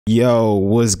Yo,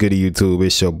 what's good YouTube?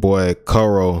 It's your boy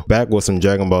Koro, back with some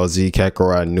Dragon Ball Z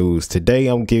Kakarot news. Today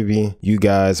I'm giving you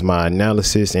guys my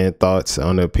analysis and thoughts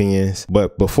on the opinions.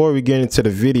 But before we get into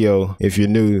the video, if you're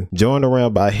new, join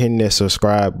around by hitting that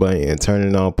subscribe button and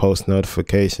turning on post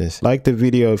notifications. Like the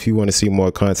video if you want to see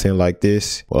more content like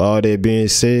this. With all that being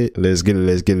said, let's get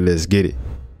it.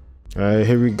 All right,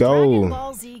 here we go. Dragon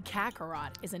Ball Z Kakarot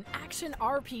is an action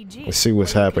RPG. Let's see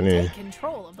what's happening.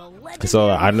 So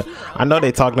I know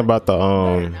they're talking about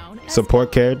the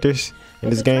support characters in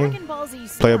this game,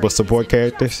 playable support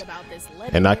characters,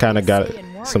 and I kind of got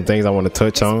some things I want to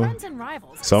touch on.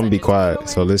 So I'm gonna be quiet.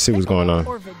 So let's see what's going on.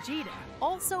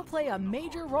 Also play a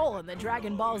major role in the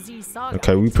Dragon Ball Z saga.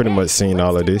 Okay, we pretty much seen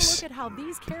all of this.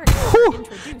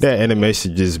 That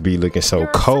animation just be looking so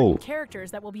cold.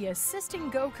 Characters that will be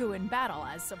assisting Goku in battle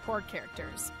as support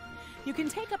characters. You can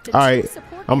take up to all right,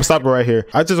 I'm gonna stop it right here.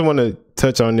 I just want to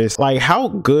touch on this. Like, how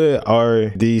good are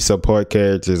these support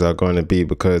characters are going to be?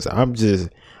 Because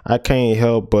I can't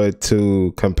help but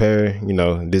to compare, you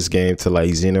know, this game to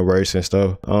like Xenoverse and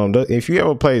stuff. If you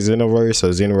ever play Xenoverse or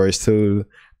Xenoverse 2,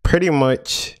 pretty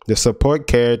much the support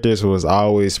characters was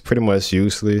always pretty much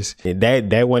useless.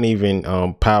 That wasn't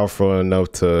even powerful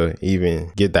enough to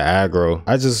even get the aggro.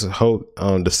 I just hope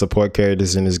the support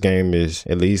characters in this game is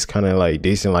at least kind of like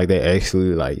decent, like they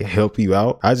actually like help you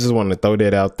out. I just want to throw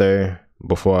that out there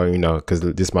before, you know, because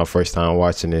this is my first time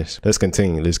watching this. Let's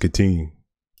continue.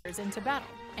 Into battle,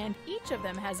 and each of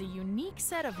them has a unique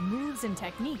set of moves and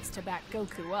techniques to back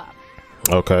Goku up.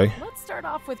 Okay. Let's start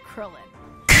off with Krillin.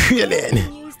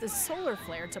 Krillin. Use the solar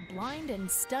flare to blind and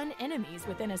stun enemies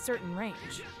within a certain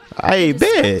range. I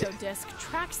bet. The disc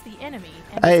tracks the enemy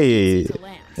and hey,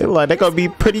 it like they're gonna be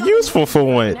pretty useful for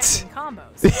once.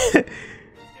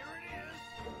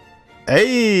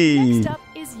 Hey. Next up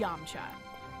is Yamcha.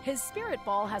 His spirit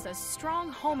ball has a strong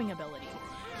homing ability,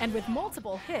 and with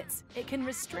multiple hits, it can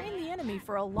restrain the enemy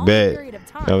for a long period of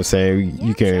time. You know what I'm saying?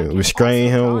 You can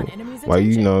restrain him while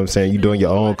you know what I'm saying, you doing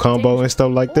your own combo and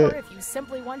stuff like that. Or if you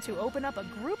simply want to open up a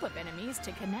group of enemies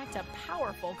to connect a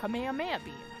powerful Kamehameha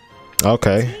beam.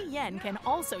 Okay. Yen can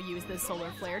also use the solar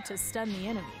flare to stun the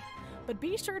enemy, but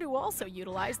be sure to also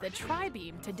utilize the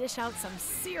tri-beam to dish out some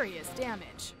serious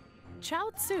damage.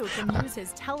 Chao Tzu can use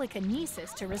his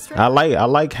telekinesis to restrain. I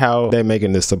like how they're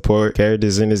making the support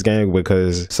characters in this game,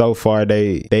 because so far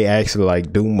they actually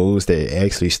like do moves that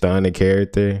actually stun the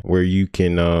character, where you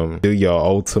can do your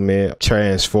ultimate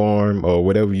transform or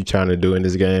whatever you're trying to do in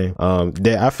this game.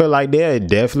 I feel like they'll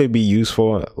definitely be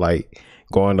useful, like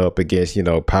going up against, you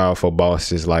know, powerful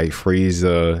bosses like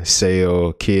Frieza,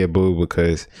 Cell, Kid Buu,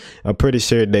 because I'm pretty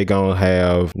sure they're gonna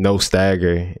have no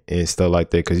stagger and stuff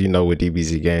like that. Because you know, with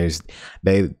DBZ games,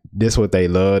 this what they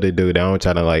love to do. They don't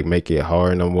try to like make it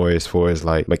hard no more as far as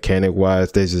like mechanic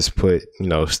wise. They just put, you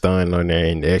know, stun on there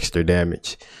and extra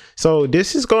damage. So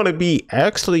this is going to be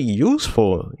actually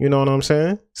useful, you know what I'm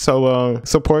saying? So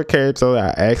support characters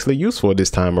are actually useful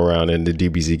this time around in the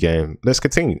DBZ game. Let's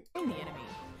continue.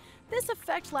 This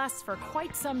effect lasts for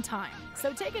quite some time,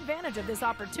 so take advantage of this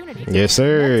opportunity. Yes,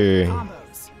 sir.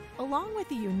 Combos. Along with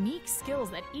the unique skills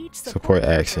that each support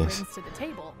actions brings to the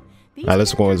table,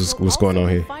 let's go on what's going on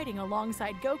here. Fighting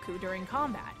alongside Goku during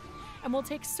combat, and will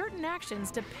take certain actions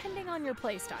depending on your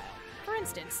playstyle. For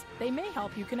instance, they may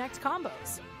help you connect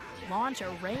combos, launch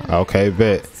a range. Okay,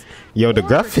 bet. Yo, the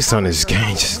graphics on this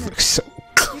game just looks so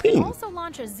clean. You can also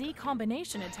launch a Z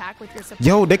combination attack with your support.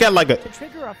 Yo, they got like a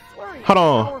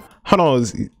hold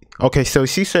on. Okay, so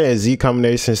she said Z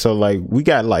combination, so like we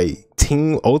got like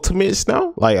team ultimates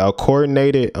now, like a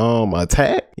coordinated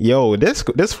attack. Yo, this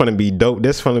gonna be dope.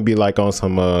 This gonna be like on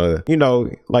some you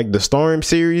know, like the Storm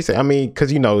series. I mean,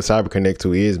 because you know CyberConnect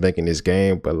 2 is making this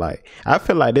game, but like I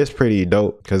feel like that's pretty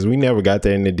dope because we never got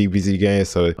that in the DBZ game.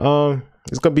 So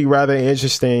it's gonna be rather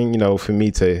interesting, you know, for me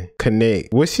to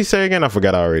connect. What's she say again? I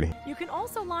forgot already. You can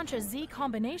also launch a Z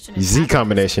combination. Z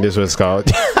combination, this is what it's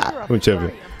called.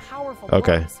 Whichever.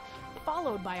 Okay.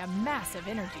 Followed by a massive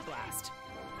energy blast.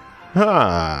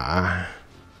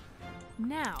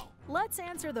 Now, let's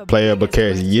answer the playable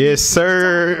characters. Yes,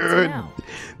 sir.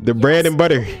 The bread and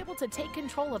butter. Be able to take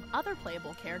control of other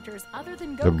playable characters other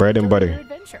than Goku. The bread and butter.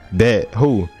 That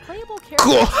who? Playable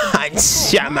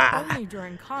characters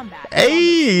during combat.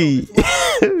 Hey.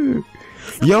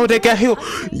 Yo, they got him.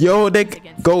 Yo, they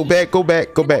go back.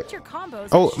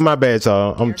 Oh, my bad,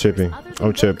 y'all. I'm tripping.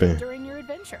 During your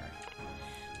adventure.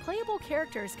 Playable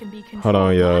characters can be controlled hold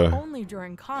on, y'all. Not only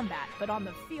during combat, but on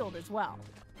the field as well.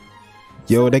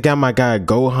 Yo, they got my guy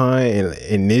Gohan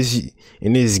in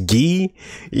this gi.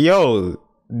 Yo,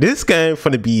 this game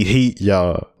finna be heat,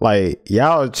 y'all. Like,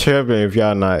 y'all tripping if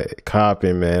y'all not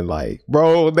copying, man. Like,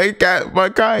 bro, they got my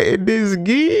guy in this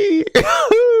game.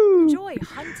 Enjoy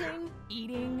hunting,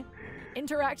 eating,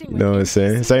 interacting with know what I'm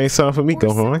saying? Same song for me, go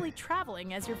on. Simply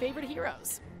traveling as your favorite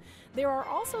heroes. There are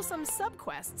also some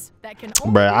subquests that can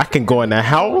only Bruh, I can go in the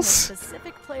house.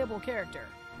 Specific playable character.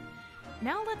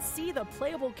 Now let's see the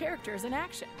playable characters in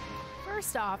action.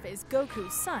 First off is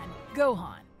Goku's son,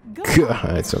 Gohan.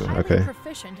 Gohan is highly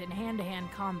proficient in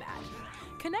hand-to-hand combat.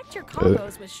 Connect your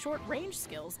combos with short-range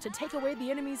skills to take away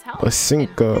the enemy's health and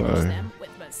finish them with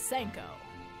Masenko.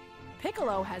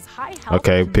 Piccolo has high health.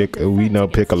 Okay, we know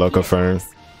Piccolo confirmed.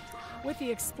 With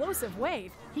the explosive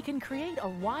wave, he can create a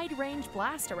wide-range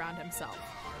blast around himself.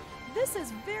 This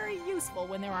is very useful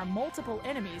when there are multiple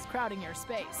enemies crowding your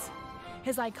space.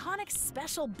 His iconic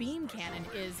special beam cannon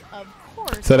is, of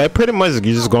course... So that pretty much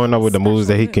just going over the moves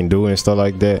that he can do and stuff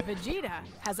like that. Vegeta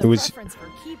has a preference for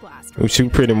Ki Blast, which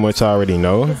you pretty much already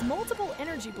know. His multiple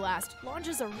energy blast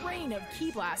launches a rain of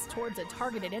Ki Blasts towards a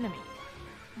targeted enemy.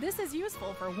 This is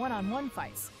useful for one-on-one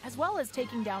fights, as well as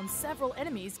taking down several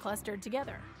enemies clustered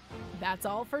together. That's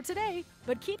all for today,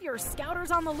 but keep your scouters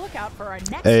on the lookout for our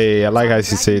next. Hey, I like how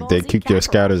she said that. Keep your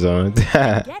scouters on.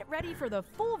 Get ready for the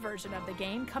full version of the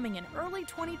game coming in early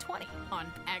 2020 on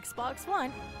Xbox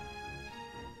One.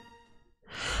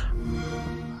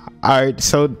 Alright,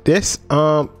 so this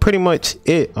pretty much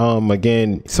it.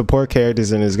 Again, support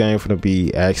characters in this game gonna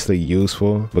be actually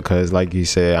useful because, like you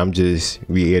said, I'm just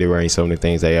reiterating some of the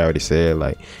things they already said.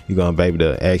 Like, you're gonna be able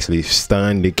to actually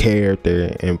stun the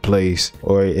character in place,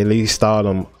 or at least stall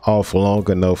them off long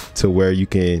enough to where you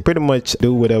can pretty much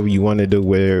do whatever you want to do,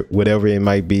 whatever it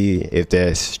might be. If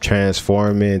that's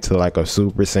transforming to like a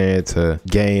Super Saiyan to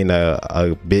gain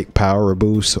a big power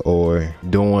boost, or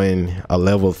doing a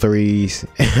level 3s.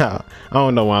 I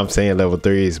don't know why I'm saying level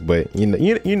 3s, but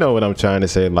you know what I'm trying to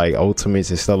say, like ultimates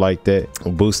and stuff like that.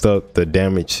 Boost up the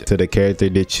damage to the character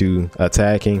that you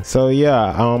attacking. So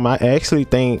yeah, I actually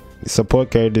think support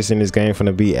characters in this game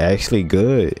gonna be actually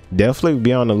good. Definitely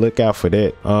be on the lookout for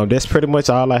that. That's pretty much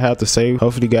all I have to say.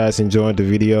 Hopefully you guys enjoyed the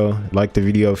video. Like the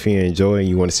video if you enjoy and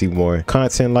you want to see more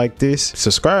content like this.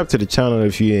 Subscribe to the channel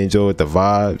if you enjoyed the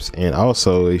vibes, and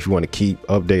also if you want to keep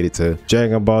updated to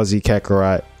Dragon Ball Z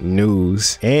Kakarot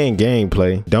news and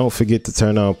gameplay. Don't forget to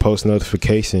turn on post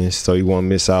notifications so you won't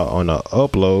miss out on the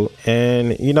upload.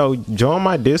 And join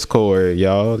my Discord,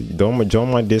 y'all.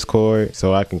 Join my Discord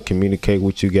so I can communicate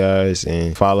with you guys,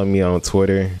 and follow me on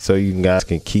Twitter so you guys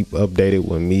can keep updated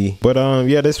with me. But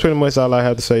yeah, that's pretty much all I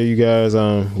have to say, you guys.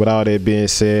 With all that being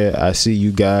said, I see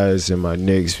you guys in my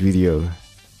next video.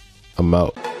 I'm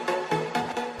out.